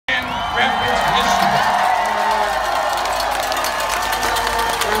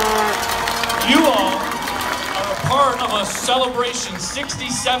a celebration,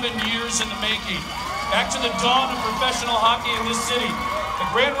 67 years in the making. Back to the dawn of professional hockey in this city. The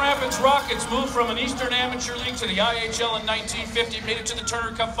Grand Rapids Rockets moved from an Eastern Amateur League to the IHL in 1950, made it to the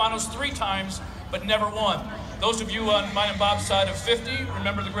Turner Cup Finals 3 times, but never won. Those of you on mine and Bob's side of 50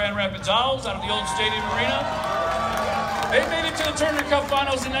 remember the Grand Rapids Owls out of the old Stadium Arena. They made it to the Turner Cup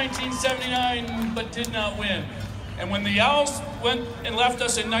Finals in 1979, but did not win. And when the Owls went and left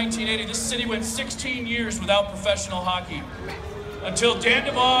us in 1980, this city went 16 years without professional hockey. Until Dan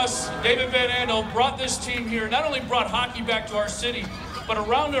DeVos, David Van Andel brought this team here, not only brought hockey back to our city, but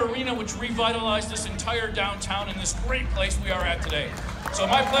around an arena which revitalized this entire downtown and this great place we are at today. So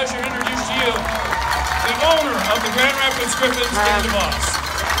my pleasure to introduce to you the owner of the Grand Rapids Griffins, Dan DeVos.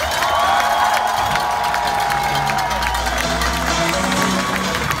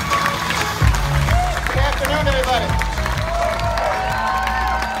 Everybody.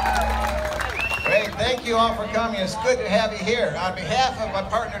 Great, thank you all for coming. It's good to have you here. On behalf of my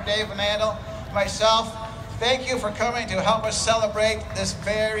partner Dave Van Andel, myself, thank you for coming to help us celebrate this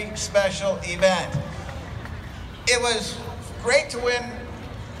very special event. It was great to win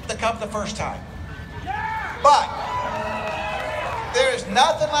the cup the first time, but there is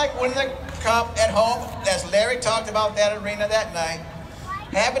nothing like winning the cup at home, as Larry talked about that arena that night,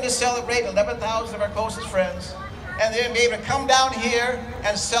 having to celebrate 11,000 of our closest friends, and then be able to come down here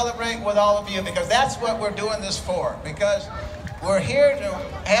and celebrate with all of you, because that's what we're doing this for, because we're here to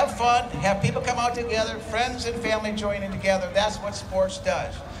have fun, have people come out together, friends and family joining together. That's what sports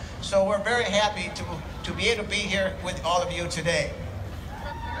does. So we're very happy to be able to be here with all of you today.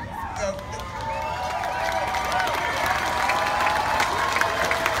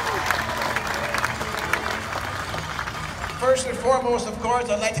 First and foremost, of course,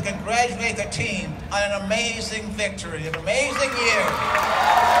 I'd like to congratulate the team on an amazing victory, an amazing year.